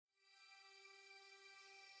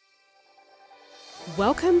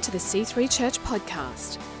Welcome to the C3 Church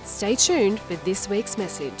podcast. Stay tuned for this week's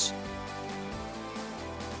message.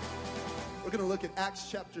 We're going to look at Acts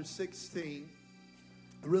chapter 16.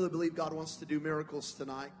 I really believe God wants to do miracles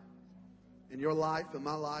tonight in your life and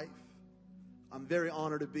my life. I'm very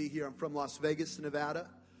honored to be here. I'm from Las Vegas, Nevada,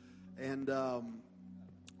 and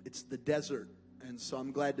it's the desert. And so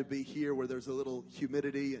I'm glad to be here where there's a little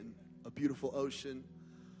humidity and a beautiful ocean.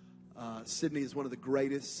 Sydney is one of the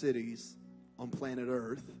greatest cities on planet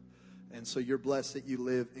Earth. And so you're blessed that you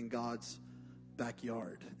live in God's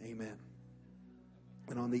backyard. Amen.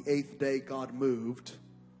 And on the 8th day, God moved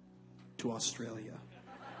to Australia.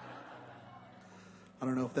 I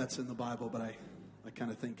don't know if that's in the Bible, but I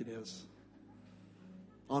kind of think it is.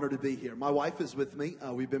 Honored to be here. My wife is with me.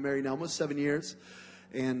 We've been married now almost 7 years.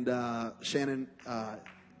 And Shannon,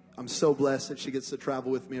 I'm so blessed that she gets to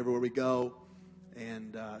travel with me everywhere we go.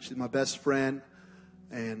 And she's my best friend.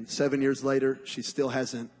 And 7 years later, she still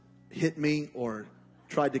hasn't hit me or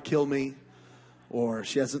tried to kill me, or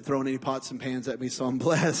she hasn't thrown any pots and pans at me, so I'm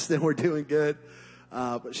blessed and we're doing good.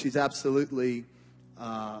 But she's absolutely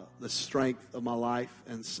the strength of my life,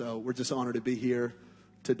 and so we're just honored to be here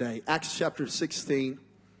today. Acts chapter 16,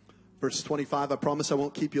 verse 25. I promise I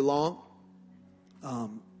won't keep you long.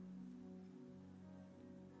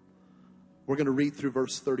 We're going to read through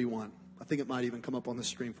verse 31. I think it might even come up on the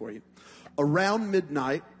screen for you. Around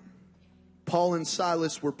midnight, Paul and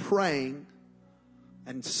Silas were praying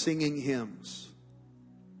and singing hymns.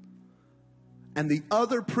 And the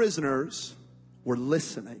other prisoners were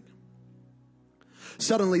listening.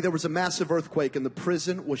 Suddenly, there was a massive earthquake, and the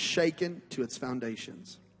prison was shaken to its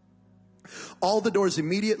foundations. All the doors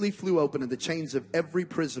immediately flew open, and the chains of every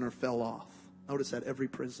prisoner fell off. Notice that, every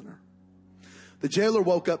prisoner. The jailer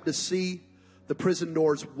woke up to see the prison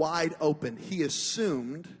doors wide open. He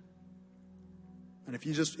assumed, and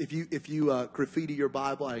if you graffiti your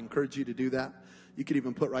Bible, I encourage you to do that. You could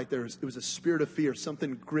even put right there, it was a spirit of fear.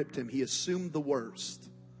 Something gripped him. He assumed the worst.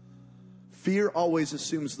 Fear always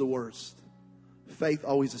assumes the worst. Faith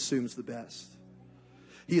always assumes the best.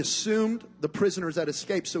 He assumed the prisoners had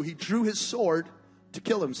escaped, so he drew his sword to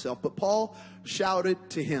kill himself. But Paul shouted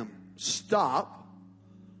to him, "Stop.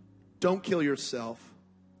 Don't kill yourself.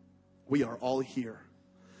 We are all here."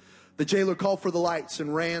 The jailer called for the lights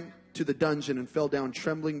and ran to the dungeon and fell down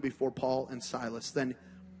trembling before Paul and Silas. Then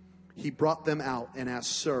he brought them out and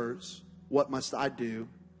asked, "Sirs, what must I do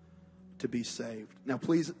to be saved?" Now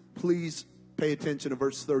please pay attention to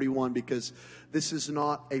verse 31, because this is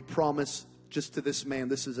not a promise just to this man.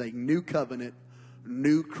 This is a new covenant,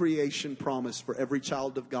 new creation promise for every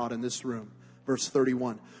child of God in this room. Verse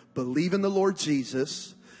 31, "Believe in the Lord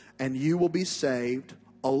Jesus and you will be saved,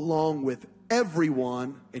 along with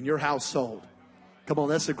everyone in your household." Come on,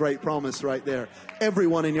 that's a great promise right there.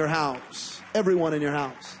 Everyone in your house. Everyone in your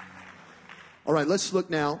house. All right, let's look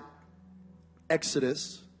now.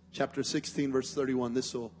 Exodus chapter 16, verse 31.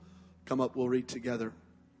 This will come up. We'll read together.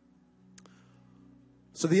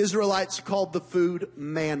 So the Israelites called the food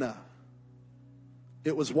manna.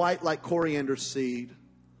 It was white like coriander seed,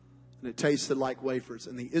 and it tasted like wafers.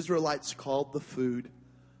 And the Israelites called the food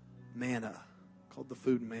manna. Called the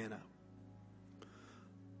food manna.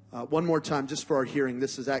 One more time, just for our hearing.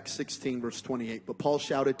 This is Acts 16, verse 28. But Paul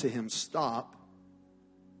shouted to him, "Stop.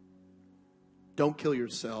 Don't kill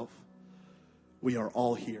yourself. We are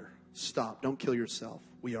all here." Stop. Don't kill yourself.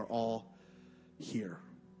 We are all here.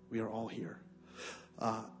 We are all here.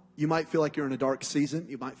 You might feel like you're in a dark season.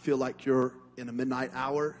 You might feel like you're in a midnight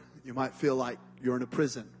hour. You might feel like you're in a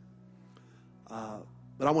prison.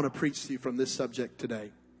 But I want to preach to you from this subject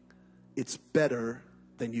today. It's better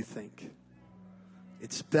than you think.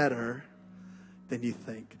 It's better than you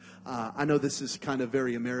think. I know this is kind of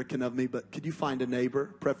very American of me, but could you find a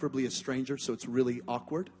neighbor, preferably a stranger, so it's really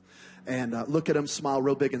awkward, and look at them, smile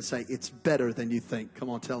real big, and say, "It's better than you think." Come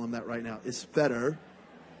on, tell them that right now. It's better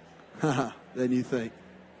than you think.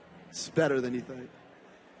 It's better than you think.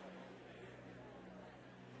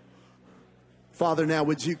 Father, now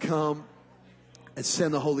would you come and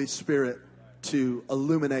send the Holy Spirit to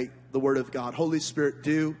illuminate the Word of God. Holy Spirit,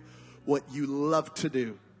 do what you love to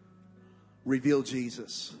do. Reveal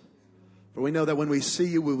Jesus. For we know that when we see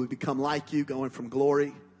you, we will become like you, going from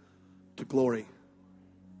glory to glory.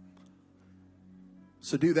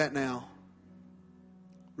 So do that now.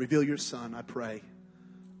 Reveal your Son, I pray,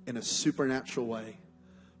 in a supernatural way.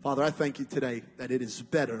 Father, I thank you today that it is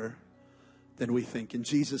better than we think. In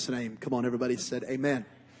Jesus' name, come on, everybody said amen.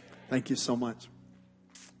 Thank you so much.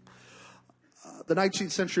 The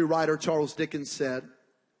 19th century writer Charles Dickens said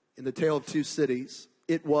in The Tale of Two Cities,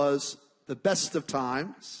 "It was the best of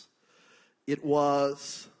times. It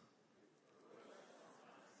was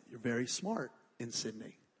You're very smart in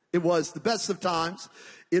Sydney. It was the best of times.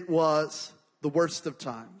 It was the worst of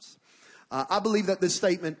times. I believe that this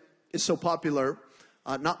statement is so popular,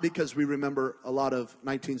 not because we remember a lot of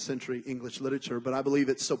 19th century English literature, but I believe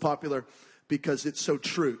it's so popular because it's so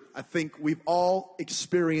true. I think we've all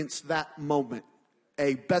experienced that moment,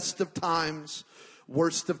 a best of times,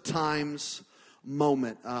 worst of times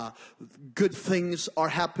moment. Good things are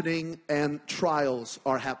happening and trials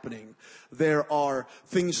are happening. There are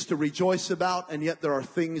things to rejoice about, and yet there are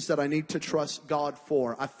things that I need to trust God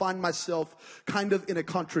for. I find myself kind of in a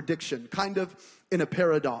contradiction, kind of in a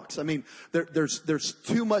paradox. I mean, there's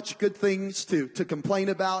too much good things to complain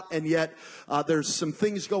about, and yet there's some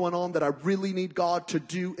things going on that I really need God to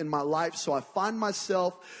do in my life. So I find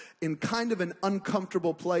myself in kind of an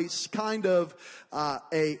uncomfortable place, kind of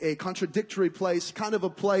a contradictory place, kind of a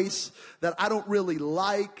place that I don't really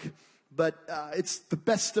like, but it's the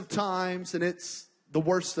best of times and it's the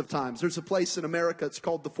worst of times. There's a place in America, it's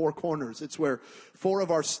called the Four Corners. It's where 4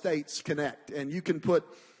 of our states connect, and you can put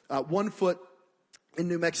one foot in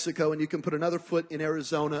New Mexico, and you can put another foot in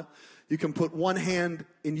Arizona. You can put one hand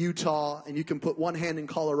in Utah, and you can put one hand in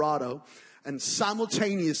Colorado, and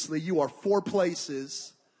simultaneously you are 4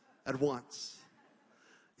 places at once.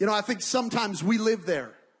 You know, I think sometimes we live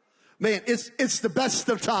there. Man, it's the best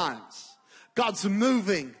of times. God's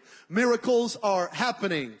moving. Miracles are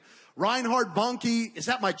happening. Reinhard Bonnke is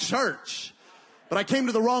at my church, but I came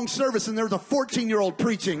to the wrong service and there was a 14-year-old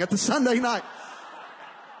preaching at the Sunday night.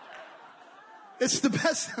 It's the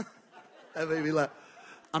best. That made me laugh.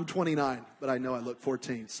 I'm 29, but I know I look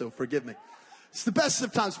 14, so forgive me. It's the best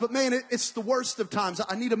of times, but man, it's the worst of times.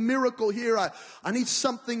 I need a miracle here. I need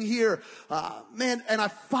something here. Man, and I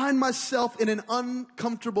find myself in an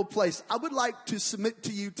uncomfortable place. I would like to submit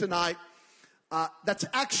to you tonight, that's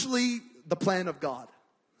actually the plan of God.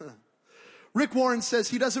 Rick Warren says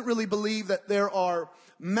he doesn't really believe that there are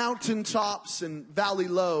mountaintops and valley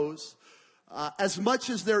lows. As much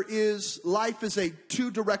as there is, life is a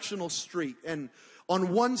 2-directional street. And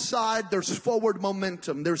on one side, there's forward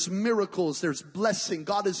momentum. There's miracles. There's blessing.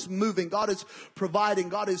 God is moving. God is providing.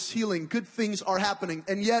 God is healing. Good things are happening.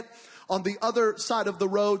 And yet, on the other side of the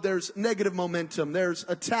road, there's negative momentum. There's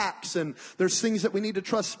attacks, and there's things that we need to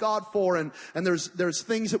trust God for. And there's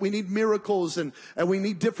things that we need miracles, and we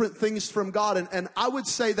need different things from God. And I would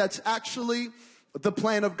say that's actually the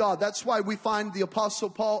plan of God. That's why we find the Apostle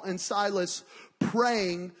Paul and Silas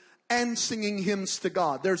praying and singing hymns to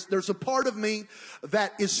God. There's a part of me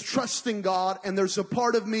that is trusting God, and there's a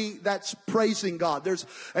part of me that's praising God. There's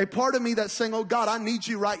a part of me that's saying, oh God, I need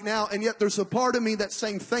you right now. And yet there's a part of me that's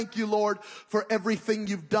saying, thank you, Lord, for everything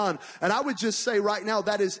you've done. And I would just say right now,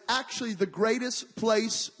 that is actually the greatest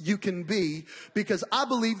place you can be, because I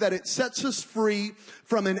believe that it sets us free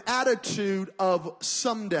from an attitude of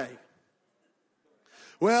someday.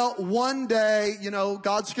 Well, one day, you know,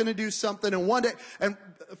 God's going to do something, and one day, and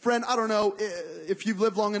friend, I don't know if you've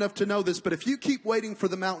lived long enough to know this, but if you keep waiting for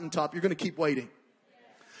the mountaintop, you're going to keep waiting.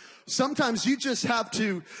 Sometimes you just have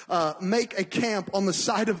to make a camp on the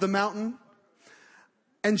side of the mountain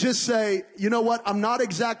and just say, you know what, I'm not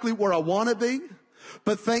exactly where I want to be,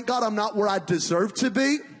 but thank God I'm not where I deserve to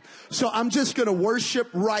be. So I'm just going to worship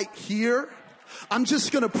right here. I'm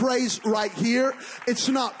just going to praise right here. It's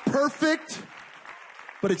not perfect,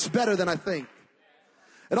 but it's better than I think.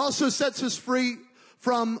 It also sets us free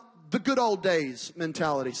from the good old days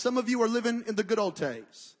mentality. Some of you are living in the good old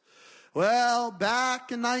days. Well,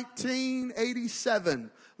 back in 1987.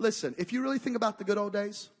 Listen, if you really think about the good old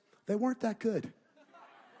days, they weren't that good.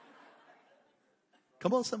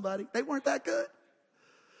 Come on, somebody. They weren't that good.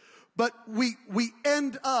 But we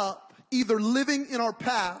end up either living in our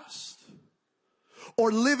past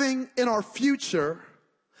or living in our future,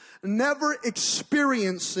 never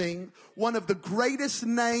experiencing one of the greatest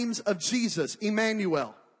names of Jesus,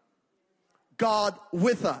 Emmanuel, God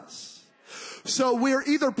with us. So we're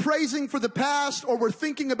either praising for the past or we're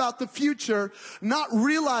thinking about the future, not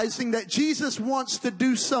realizing that Jesus wants to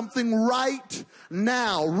do something right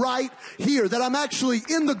now, right here, that I'm actually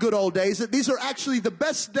in the good old days, that these are actually the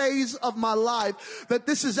best days of my life, that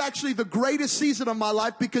this is actually the greatest season of my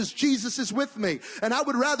life because Jesus is with me. And I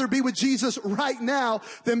would rather be with Jesus right now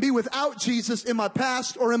than be without Jesus in my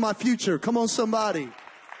past or in my future. Come on, somebody.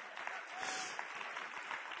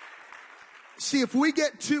 See, if we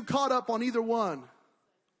get too caught up on either one,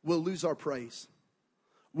 we'll lose our praise.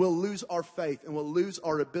 We'll lose our faith, and we'll lose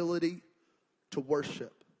our ability to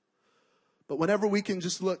worship. But whenever we can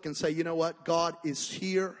just look and say, you know what? God is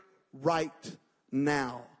here right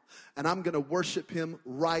now. And I'm going to worship him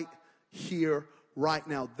right here, right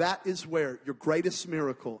now. That is where your greatest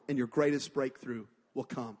miracle and your greatest breakthrough will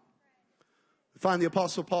come. We find the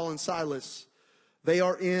Apostle Paul and Silas. They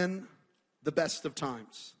are in the best of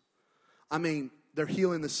times. I mean, they're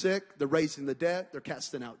healing the sick. They're raising the dead. They're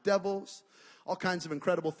casting out devils. All kinds of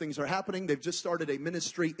incredible things are happening. They've just started a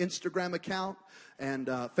ministry Instagram account and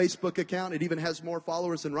Facebook account. It even has more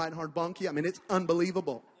followers than Reinhard Bonnke. I mean, it's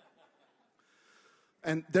unbelievable.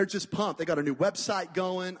 And they're just pumped. They got a new website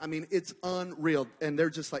going. I mean, it's unreal. And they're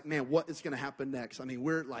just like, man, what is going to happen next? I mean,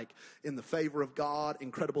 we're like in the favor of God.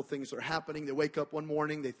 Incredible things are happening. They wake up one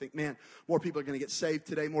morning. They think, man, more people are going to get saved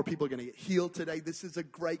today. More people are going to get healed today. This is a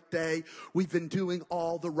great day. We've been doing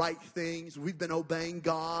all the right things. We've been obeying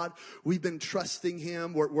God. We've been trusting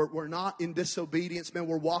Him. We're not in disobedience, man.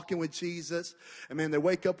 We're walking with Jesus. And man, they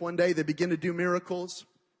wake up one day. They begin to do miracles.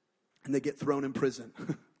 And they get thrown in prison.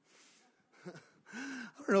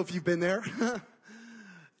 I don't know if you've been there.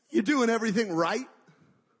 You're doing everything right,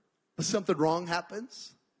 but something wrong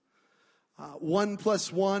happens. 1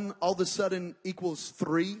 + 1 all of a sudden equals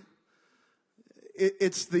 3.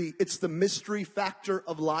 It's the mystery factor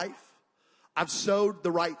of life. I've sowed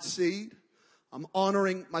the right seed. I'm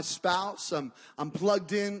honoring my spouse. I'm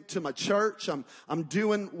plugged in to my church. I'm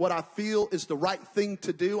doing what I feel is the right thing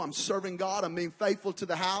to do. I'm serving God. I'm being faithful to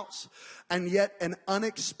the house. And yet an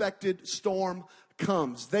unexpected storm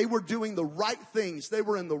comes. They were doing the right things. They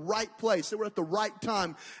were in the right place. They were at the right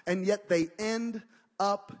time. And yet they end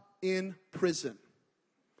up in prison.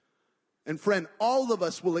 And friend, all of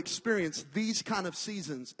us will experience these kind of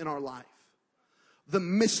seasons in our life. The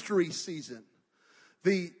mystery season.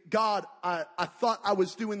 The God, I thought I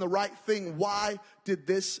was doing the right thing. Why did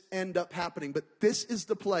this end up happening? But this is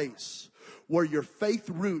the place where your faith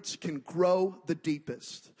roots can grow the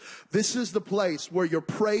deepest. This is the place where your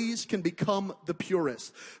praise can become the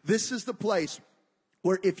purest. This is the place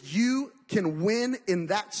where if you can win in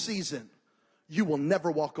that season, you will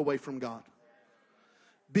never walk away from God.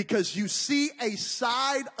 Because you see a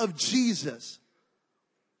side of Jesus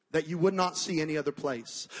that you would not see any other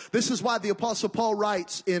place. This is why the Apostle Paul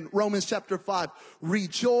writes in Romans chapter 5,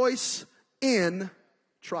 rejoice in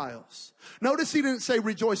trials. Notice he didn't say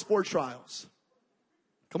rejoice for trials.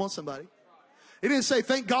 Come on, somebody. He didn't say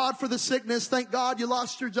thank God for the sickness. Thank God you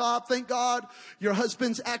lost your job. Thank God your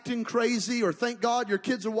husband's acting crazy. Or thank God your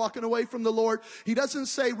kids are walking away from the Lord. He doesn't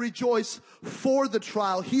say rejoice for the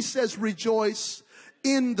trial. He says rejoice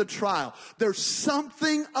in the trial. There's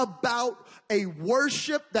something about a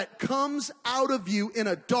worship that comes out of you in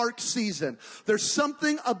a dark season. There's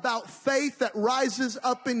something about faith that rises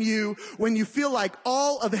up in you when you feel like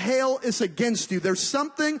all of hell is against you. There's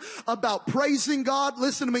something about praising God,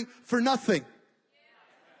 listen to me, for nothing.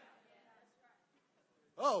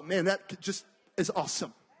 Oh man, that just is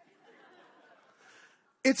awesome.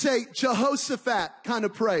 It's a Jehoshaphat kind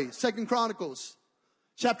of praise. 2 Chronicles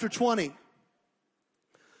chapter 20.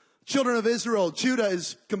 Children of Israel, Judah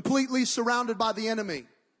is completely surrounded by the enemy.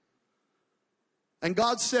 And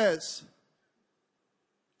God says,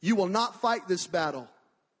 you will not fight this battle.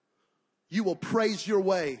 You will praise your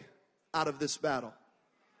way out of this battle.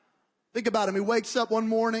 Think about him. He wakes up one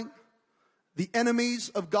morning. The enemies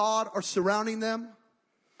of God are surrounding them.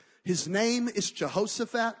 His name is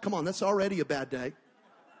Jehoshaphat. Come on, that's already a bad day.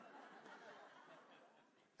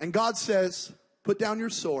 And God says, put down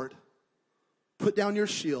your sword. Put down your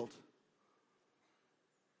shield.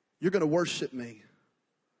 You're going to worship me.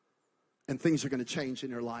 And things are going to change in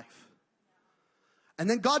your life. And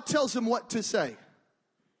then God tells him what to say.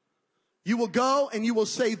 You will go and you will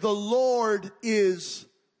say, the Lord is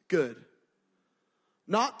good.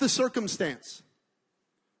 Not the circumstance.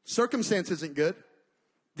 Circumstance isn't good.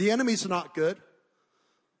 The enemy's not good.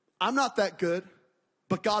 I'm not that good.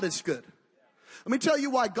 But God is good. Let me tell you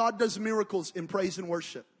why God does miracles in praise and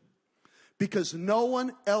worship. Because no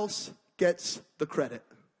one else gets the credit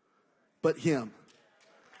but him.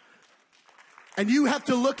 And you have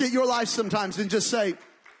to look at your life sometimes and just say,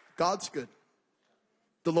 God's good.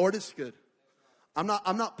 The Lord is good. I'm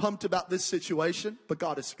not pumped about this situation, but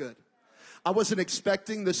God is good. I wasn't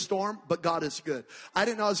expecting this storm, but God is good. I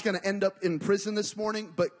didn't know I was going to end up in prison this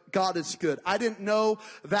morning, but God is good. I didn't know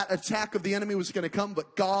that attack of the enemy was going to come,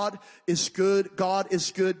 but God is good. God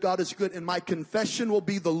is good. God is good. And my confession will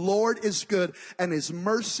be the Lord is good and his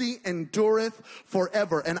mercy endureth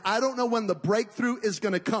forever. And I don't know when the breakthrough is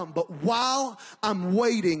going to come, but while I'm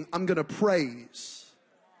waiting, I'm going to praise.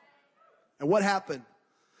 And what happened?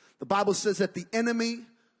 The Bible says that the enemy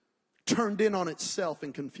turned in on itself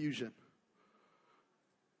in confusion.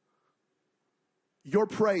 Your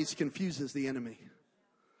praise confuses the enemy.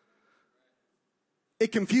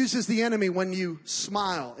 It confuses the enemy when you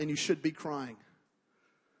smile and you should be crying.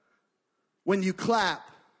 When you clap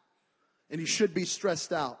and you should be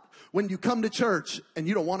stressed out. When you come to church and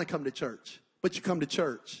you don't want to come to church, but you come to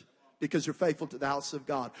church because you're faithful to the house of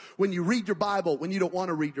God. When you read your Bible when you don't want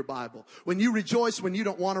to read your Bible. When you rejoice when you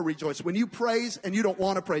don't want to rejoice. When you praise and you don't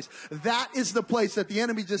want to praise. That is the place that the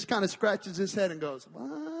enemy just kind of scratches his head and goes,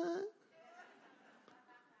 what?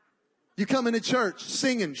 You come into church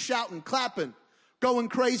singing, shouting, clapping, going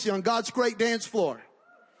crazy on God's great dance floor.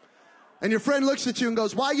 And your friend looks at you and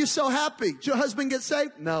goes, why are you so happy? Did your husband get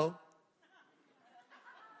saved? No.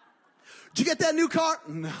 Did you get that new car?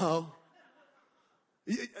 No.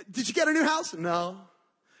 Did you get a new house? No.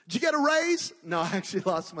 Did you get a raise? No, I actually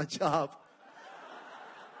lost my job.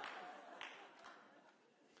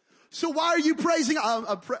 So why are you praising?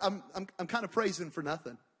 I'm kind of praising for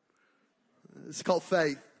nothing. It's called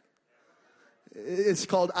faith. It's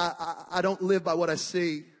called, I don't live by what I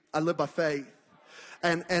see. I live by faith.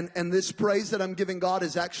 And this praise that I'm giving God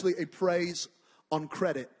is actually a praise on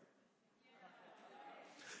credit.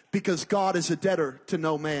 Because God is a debtor to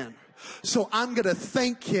no man. So I'm going to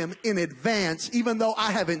thank him in advance, even though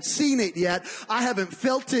I haven't seen it yet. I haven't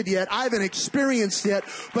felt it yet. I haven't experienced it.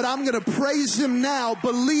 But I'm going to praise him now,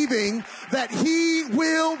 believing that he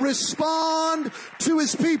will respond to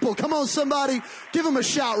his people. Come on, somebody. Give him a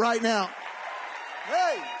shout right now.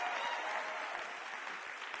 Hey.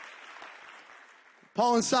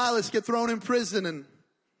 Paul and Silas get thrown in prison and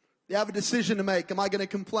they have a decision to make. Am I going to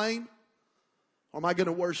complain? Or am I going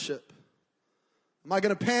to worship? Am I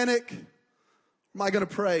going to panic? Or am I going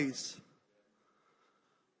to praise?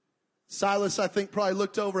 Silas, I think, probably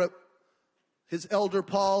looked over at his elder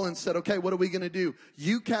Paul and said, okay, what are we going to do?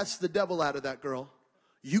 You cast the devil out of that girl.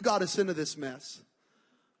 You got us into this mess.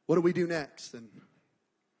 What do we do next? And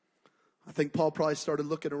I think Paul probably started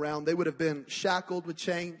looking around. They would have been shackled with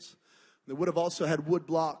chains. They would have also had wood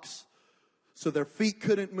blocks so their feet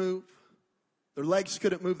couldn't move. Their legs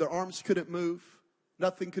couldn't move. Their arms couldn't move.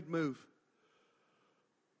 Nothing could move.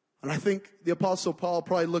 And I think the Apostle Paul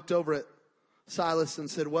probably looked over at Silas and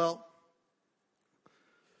said, well,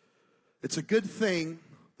 it's a good thing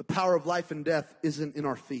the power of life and death isn't in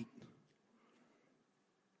our feet.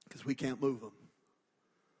 Because we can't move them.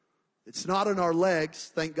 It's not in our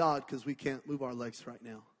legs, thank God, because we can't move our legs right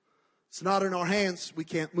now. It's not in our hands, we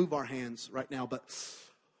can't move our hands right now. But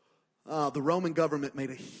the Roman government made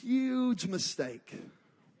a huge mistake.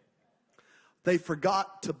 They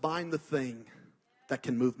forgot to bind the thing that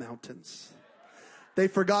can move mountains. They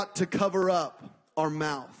forgot to cover up our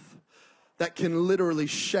mouth that can literally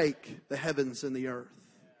shake the heavens and the earth.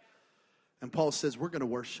 And Paul says, we're going to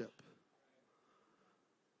worship.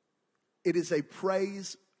 It is a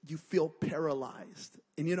praise you feel paralyzed.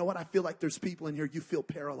 And you know what? I feel like there's people in here, you feel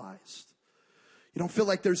paralyzed. You don't feel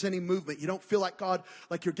like there's any movement. You don't feel like God,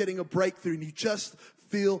 like you're getting a breakthrough, and you just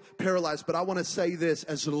feel paralyzed. But I want to say this,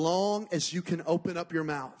 as long as you can open up your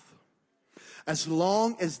mouth, as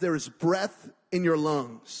long as there is breath in your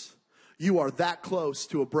lungs, you are that close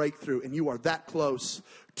to a breakthrough, and you are that close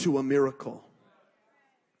to a miracle.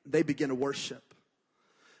 They begin to worship.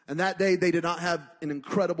 And that day, they did not have an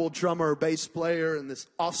incredible drummer or bass player and this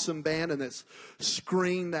awesome band and this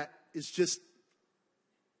screen that is just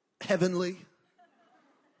heavenly.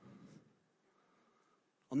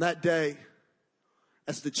 On that day,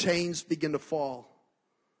 as the chains began to fall,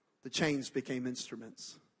 the chains became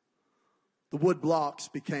instruments. The wood blocks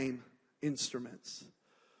became instruments.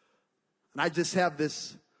 And I just have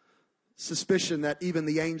this suspicion that even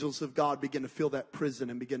the angels of God begin to feel that prison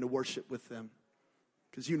and begin to worship with them.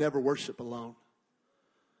 Because you never worship alone.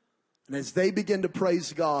 And as they begin to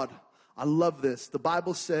praise God, I love this. The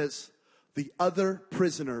Bible says the other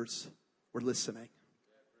prisoners were listening.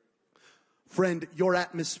 Friend, your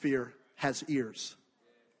atmosphere has ears.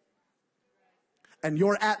 And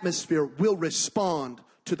your atmosphere will respond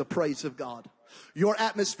to the praise of God. Your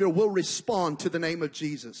atmosphere will respond to the name of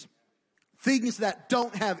Jesus. Things that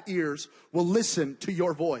don't have ears will listen to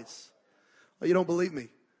your voice. Oh, you don't believe me?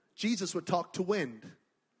 Jesus would talk to wind.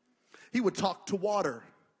 He would talk to water.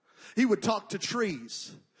 He would talk to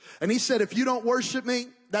trees. And he said, if you don't worship me,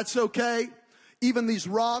 that's okay. Even these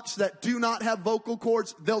rocks that do not have vocal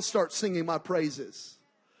cords, they'll start singing my praises.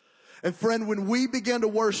 And friend, when we begin to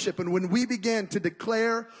worship and when we begin to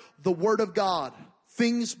declare the word of God,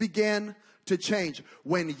 things begin to change.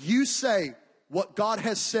 When you say what God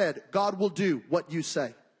has said, God will do what you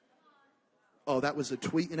say. Oh, that was a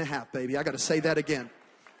tweet and a half, baby. I got to say that again.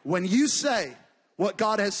 When you say what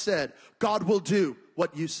God has said, God will do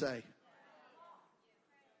what you say.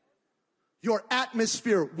 Your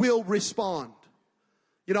atmosphere will respond.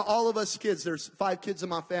 You know, all of us kids, there's 5 kids in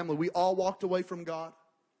my family, we all walked away from God.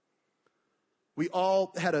 We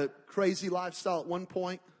all had a crazy lifestyle at one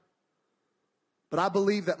point. But I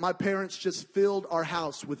believe that my parents just filled our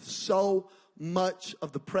house with so much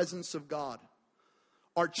of the presence of God.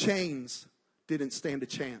 Our chains didn't stand a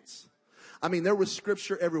chance. I mean, there was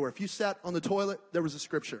scripture everywhere. If you sat on the toilet, there was a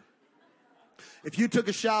scripture. If you took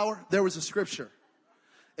a shower, there was a scripture.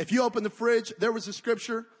 If you opened the fridge, there was a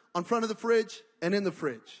scripture on front of the fridge and in the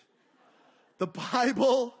fridge. The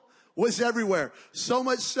Bible was everywhere. So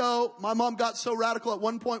much so, my mom got so radical at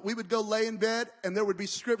one point, we would go lay in bed and there would be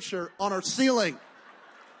scripture on our ceiling.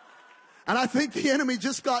 And I think the enemy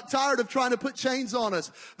just got tired of trying to put chains on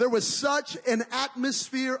us. There was such an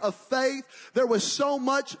atmosphere of faith. There was so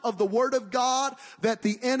much of the Word of God that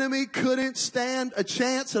the enemy couldn't stand a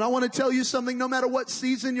chance. And I want to tell you something, no matter what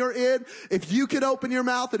season you're in, if you can open your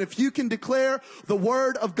mouth and if you can declare the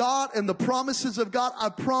Word of God and the promises of God, I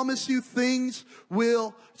promise you things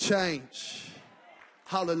will change.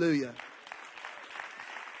 Hallelujah.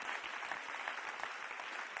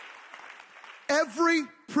 Every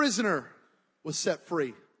prisoner was set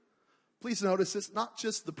free. Please notice this, not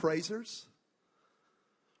just the praisers,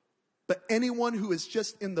 but anyone who is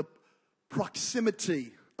just in the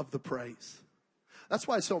proximity of the praise. That's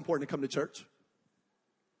why it's so important to come to church.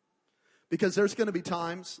 Because there's going to be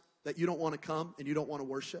times that you don't want to come and you don't want to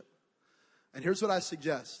worship. And here's what I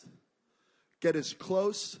suggest. Get as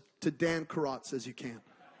close to Dan Karatz as you can.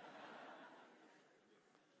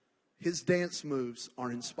 His dance moves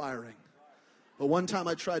are inspiring. But one time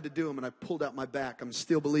I tried to do them and I pulled out my back. I'm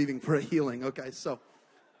still believing for a healing. Okay, so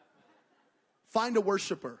find a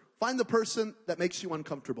worshiper. Find the person that makes you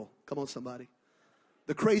uncomfortable. Come on, somebody.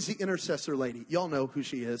 The crazy intercessor lady. Y'all know who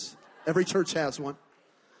she is. Every church has one.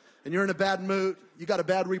 And you're in a bad mood. You got a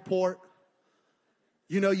bad report.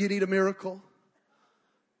 You know you need a miracle.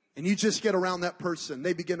 And you just get around that person.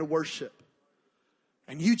 They begin to worship.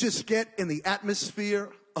 And you just get in the atmosphere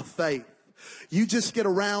of faith. You just get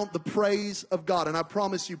around the praise of God. And I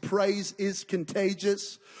promise you, praise is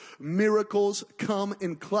contagious. Miracles come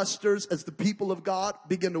in clusters as the people of God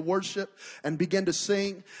begin to worship and begin to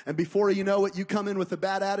sing. And before you know it, you come in with a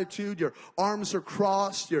bad attitude. Your arms are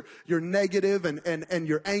crossed. You're negative and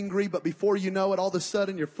you're angry. But before you know it, all of a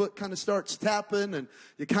sudden your foot kind of starts tapping and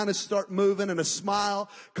you kind of start moving and a smile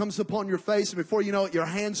comes upon your face. And before you know it, your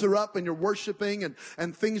hands are up and you're worshiping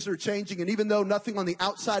and things are changing. And even though nothing on the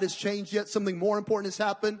outside has changed yet, something more important has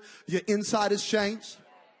happened. Your inside has changed.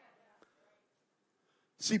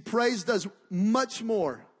 See, praise does much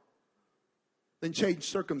more than change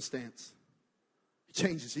circumstance. It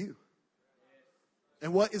changes you.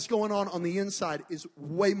 And what is going on the inside is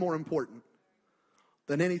way more important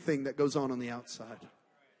than anything that goes on the outside.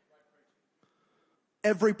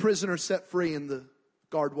 Every prisoner set free and the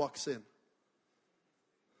guard walks in.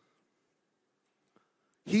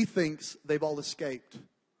 He thinks they've all escaped,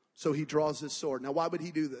 so he draws his sword. Now, why would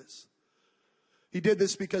he do this? He did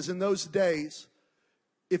this because in those days,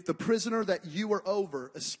 if the prisoner that you were over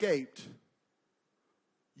escaped,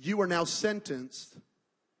 you are now sentenced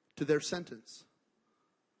to their sentence.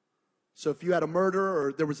 So if you had a murder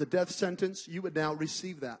or there was a death sentence, you would now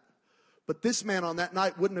receive that. But this man on that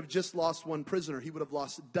night wouldn't have just lost one prisoner. He would have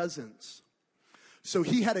lost dozens. So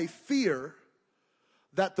he had a fear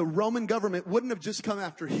that the Roman government wouldn't have just come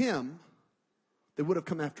after him. They would have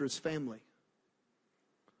come after his family.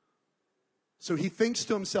 So he thinks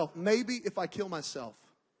to himself, maybe if I kill myself,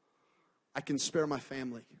 I can spare my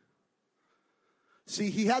family.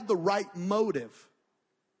 See, he had the right motive,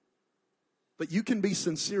 but you can be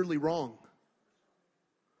sincerely wrong.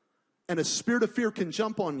 And a spirit of fear can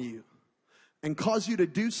jump on you and cause you to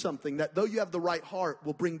do something that, though you have the right heart,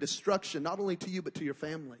 will bring destruction, not only to you, but to your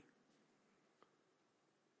family.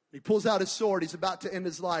 He pulls out his sword. He's about to end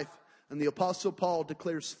his life. And the Apostle Paul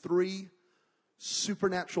declares 3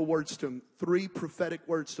 supernatural words to him, 3 prophetic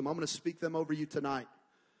words to him. I'm going to speak them over you tonight.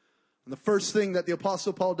 And the first thing that the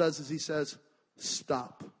Apostle Paul does is he says,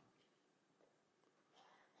 stop.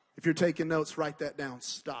 If you're taking notes, write that down.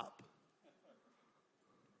 Stop.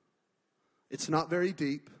 It's not very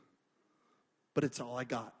deep, but it's all I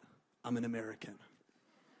got. I'm an American.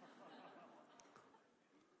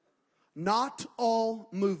 Not all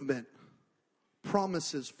movement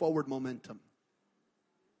promises forward momentum.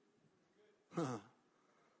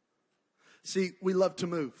 See, we love to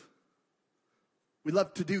move. We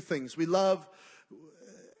love to do things.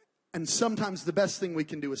 And sometimes the best thing we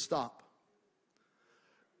can do is stop.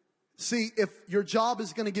 See, if your job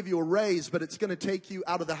is going to give you a raise, but it's going to take you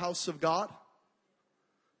out of the house of God,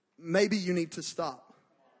 maybe you need to stop.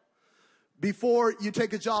 Before you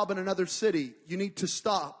take a job in another city, you need to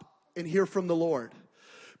stop and hear from the Lord.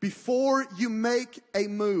 Before you make a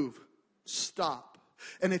move, stop.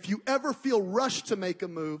 And if you ever feel rushed to make a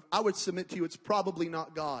move, I would submit to you it's probably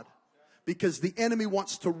not God. Because the enemy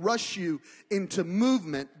wants to rush you into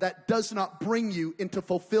movement that does not bring you into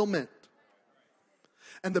fulfillment.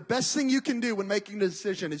 And the best thing you can do when making a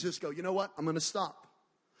decision is just go, you know what? I'm going to stop.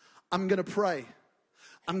 I'm going to pray.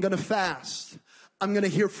 I'm going to fast. I'm going to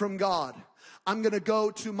hear from God. I'm going to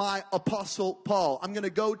go to my Apostle Paul. I'm going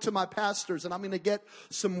to go to my pastors, and I'm going to get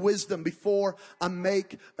some wisdom before I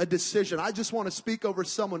make a decision. I just want to speak over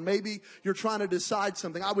someone. Maybe you're trying to decide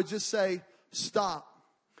something. I would just say, stop.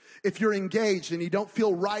 If you're engaged and you don't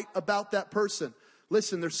feel right about that person,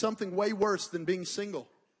 listen, there's something way worse than being single.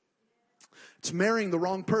 It's marrying the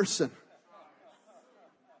wrong person.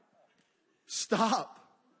 Stop.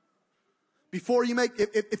 Before you make,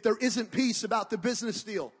 if there isn't peace about the business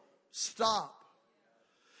deal, stop.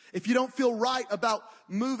 If you don't feel right about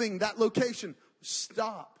moving that location,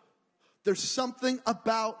 stop. There's something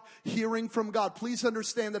about hearing from God. Please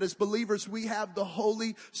understand that as believers, we have the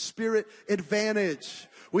Holy Spirit advantage.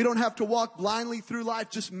 We don't have to walk blindly through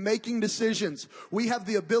life just making decisions. We have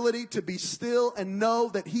the ability to be still and know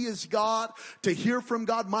that He is God, to hear from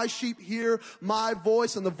God. My sheep hear my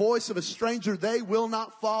voice, and the voice of a stranger they will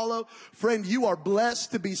not follow. Friend, you are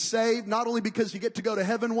blessed to be saved, not only because you get to go to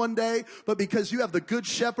heaven one day, but because you have the Good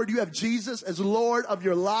Shepherd. You have Jesus as Lord of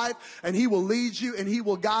your life, and He will lead you and He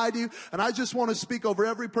will guide you. And I just want to speak over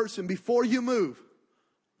every person. Before you move,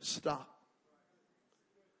 stop.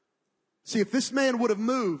 See, if this man would have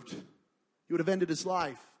moved, he would have ended his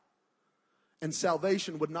life, and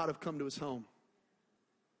salvation would not have come to his home.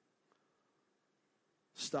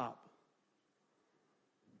 Stop.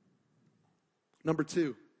 Number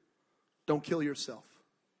 2, don't kill yourself.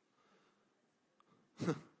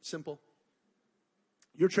 Simple.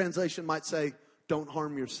 Your translation might say, don't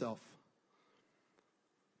harm yourself.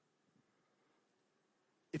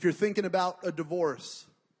 If you're thinking about a divorce,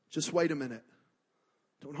 just wait a minute.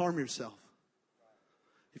 Don't harm yourself.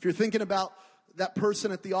 If you're thinking about that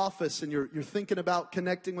person at the office and you're thinking about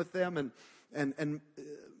connecting with them and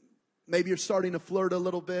maybe you're starting to flirt a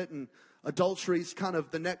little bit and adultery is kind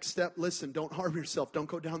of the next step, listen, don't harm yourself. Don't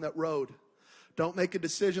go down that road. Don't make a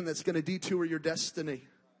decision that's going to detour your destiny.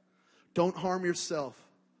 Don't harm yourself.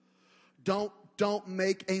 Don't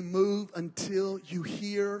make a move until you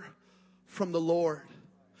hear from the Lord.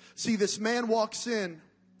 See, this man walks in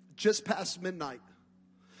just past midnight.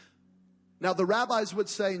 Now, the rabbis would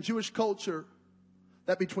say in Jewish culture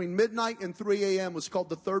that between midnight and 3 a.m. was called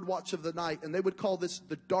the third watch of the night, and they would call this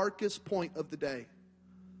the darkest point of the day.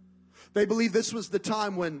 They believed this was the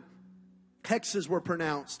time when hexes were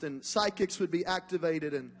pronounced and psychics would be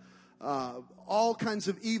activated and all kinds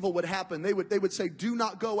of evil would happen. They would say, do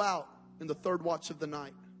not go out in the third watch of the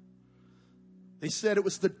night. They said it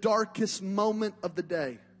was the darkest moment of the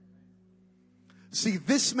day. See,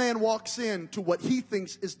 this man walks into what he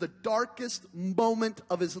thinks is the darkest moment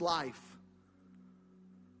of his life.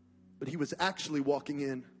 But he was actually walking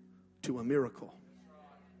in to a miracle.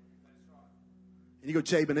 And you go,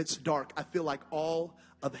 Jabin, it's dark. I feel like all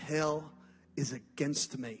of hell is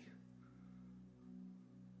against me.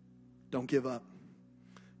 Don't give up.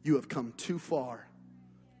 You have come too far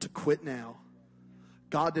to quit now.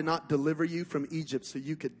 God did not deliver you from Egypt so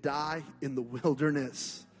you could die in the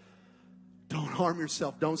wilderness. Don't harm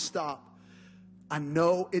yourself. Don't stop. I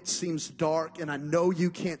know it seems dark, and I know you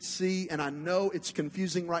can't see, and I know it's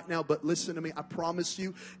confusing right now, but listen to me. I promise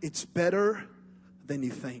you, it's better than you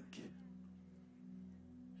think.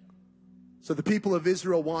 So the people of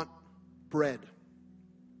Israel want bread.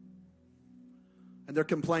 And they're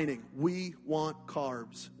complaining, we want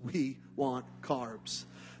carbs. We want carbs.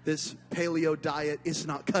 This paleo diet is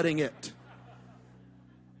not cutting it.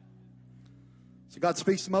 So God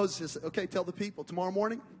speaks to Moses and says, okay, tell the people, tomorrow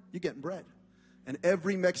morning, you're getting bread. And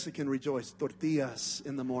every Mexican rejoiced, tortillas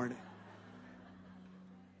in the morning.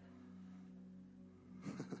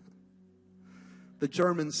 The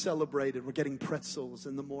Germans celebrated, we're getting pretzels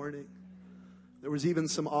in the morning. There was even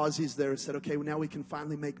some Aussies there who said, okay, well, now we can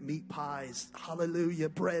finally make meat pies. Hallelujah,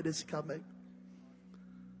 bread is coming.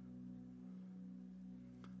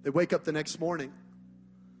 They wake up the next morning,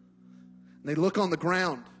 and they look on the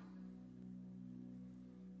ground.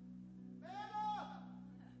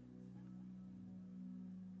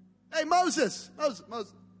 Hey, Moses.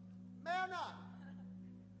 Manna.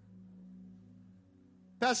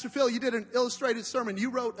 Pastor Phil, you did an illustrated sermon. You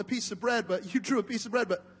wrote a piece of bread, but you drew a piece of bread,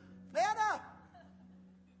 but manna.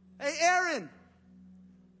 Hey, Aaron.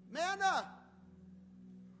 Manna.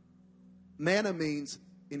 Manna means,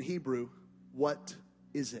 in Hebrew, what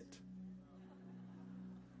is it?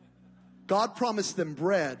 God promised them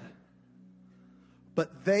bread,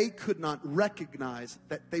 but they could not recognize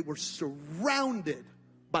that they were surrounded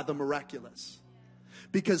by the miraculous.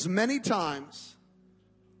 Because many times,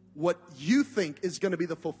 what you think is going to be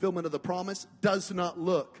the fulfillment of the promise does not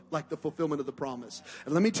look like the fulfillment of the promise.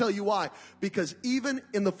 And let me tell you why. Because even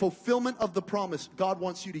in the fulfillment of the promise, God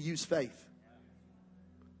wants you to use faith.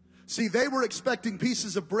 See, they were expecting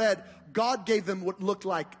pieces of bread. God gave them what looked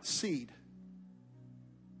like seed.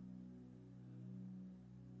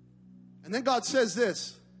 And then God says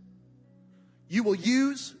this: you will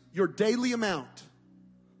use your daily amount,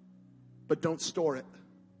 but don't store it.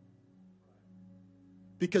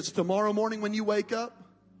 Because tomorrow morning when you wake up,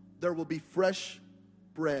 there will be fresh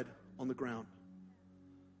bread on the ground.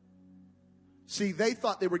 See, they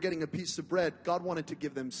thought they were getting a piece of bread. God wanted to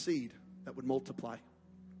give them seed that would multiply.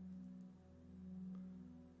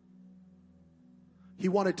 He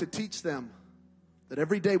wanted to teach them that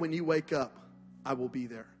every day when you wake up, I will be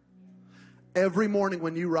there. Every morning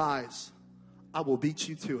when you rise, I will beat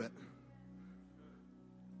you to it.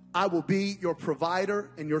 I will be your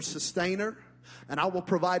provider and your sustainer. And I will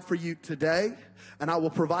provide for you today, and I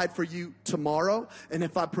will provide for you tomorrow. And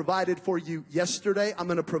if I provided for you yesterday, I'm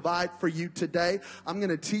going to provide for you today. I'm going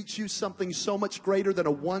to teach you something so much greater than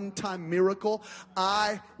a one-time miracle.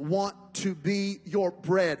 I want to be your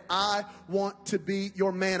bread. I want to be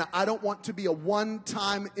your manna. I don't want to be a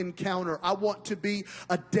one-time encounter. I want to be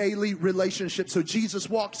a daily relationship. So Jesus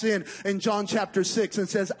walks in John chapter 6 and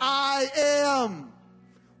says, I am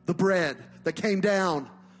the bread that came down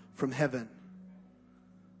from heaven.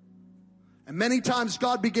 And many times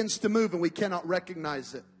God begins to move and we cannot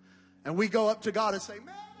recognize it. And we go up to God and say,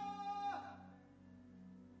 Manna!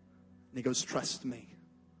 And He goes, trust me.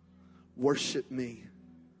 Worship me.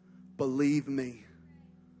 Believe me.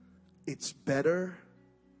 It's better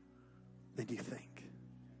than you think.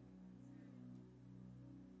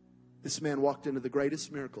 This man walked into the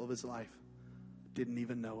greatest miracle of his life. Didn't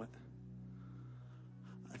even know it.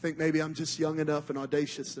 I think maybe I'm just young enough and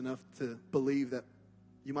audacious enough to believe that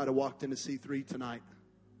you might have walked into C3 tonight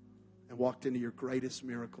and walked into your greatest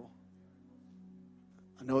miracle.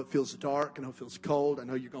 I know it feels dark. I know it feels cold. I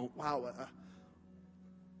know you're going, wow,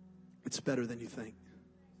 it's better than you think.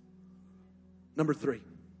 Number 3,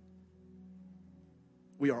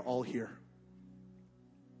 we are all here.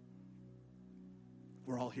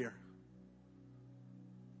 We're all here.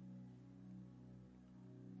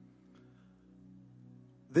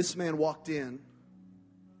 This man walked in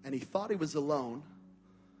and he thought he was alone,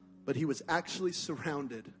 but he was actually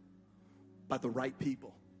surrounded by the right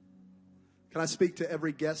people. Can I speak to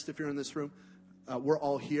every guest if you're in this room? We're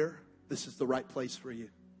all here. This is the right place for you.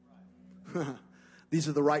 These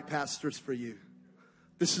are the right pastors for you.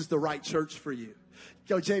 This is the right church for you.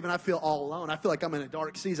 Yo, Javen, I feel all alone. I feel like I'm in a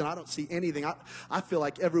dark season. I don't see anything. I feel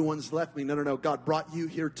like everyone's left me. No. God brought you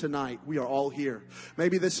here tonight. We are all here.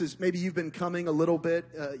 Maybe you've been coming a little bit,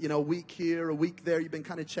 a week here, a week there. You've been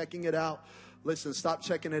kind of checking it out. Listen, stop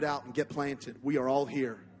checking it out and get planted. We are all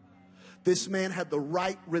here. This man had the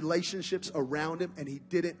right relationships around him, and he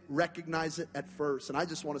didn't recognize it at first. And I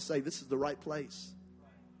just want to say, this is the right place.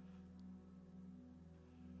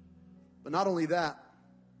 But not only that,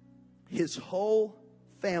 his whole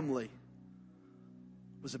family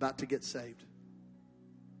was about to get saved.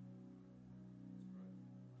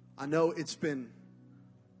 I know it's been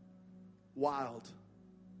wild.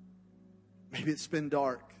 Maybe it's been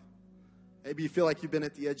dark. Maybe you feel like you've been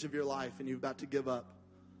at the edge of your life and you're about to give up.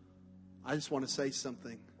 I just want to say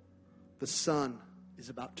something. The sun is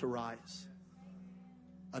about to rise.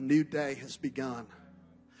 A new day has begun.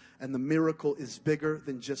 And the miracle is bigger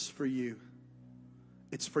than just for you.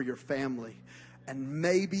 It's for your family. And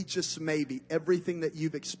maybe, just maybe, everything that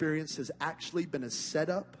you've experienced has actually been a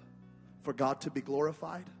setup for God to be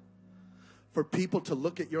glorified. For people to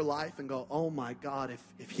look at your life and go, oh my God,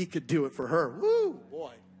 if He could do it for her, woo,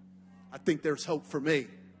 boy. I think there's hope for me.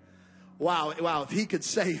 Wow, if He could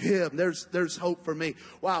save him, there's hope for me.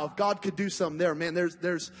 Wow, if God could do something there, man,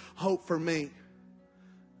 there's hope for me.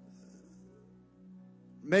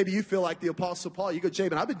 Maybe you feel like the Apostle Paul. You go,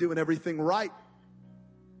 Jabin, I've been doing everything right,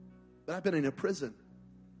 but I've been in a prison.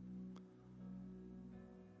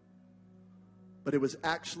 But it was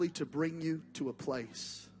actually to bring you to a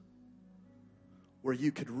place where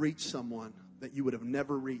you could reach someone that you would have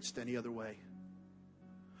never reached any other way.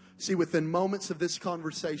 See, within moments of this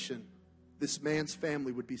conversation, this man's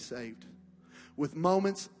family would be saved. Within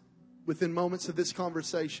moments of this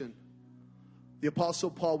conversation, the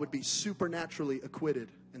Apostle Paul would be supernaturally acquitted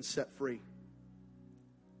and set free.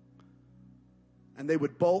 And they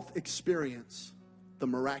would both experience the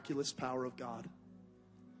miraculous power of God.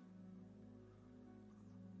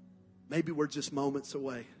 Maybe we're just moments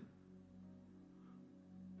away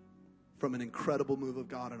from an incredible move of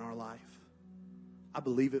God in our life. I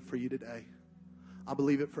believe it for you today. I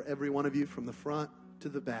believe it for every one of you from the front to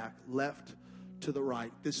the back, left to the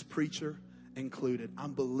right, this preacher included.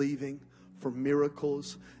 I'm believing for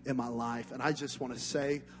miracles in my life. And I just want to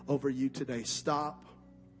say over you today, stop.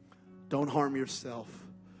 Don't harm yourself.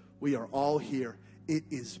 We are all here. It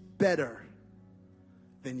is better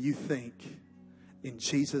than you think. In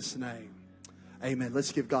Jesus' name, amen.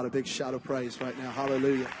 Let's give God a big shout of praise right now.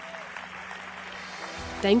 Hallelujah.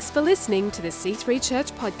 Thanks for listening to the C3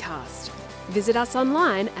 Church podcast. Visit us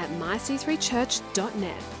online at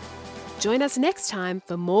myc3church.net. Join us next time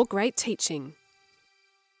for more great teaching.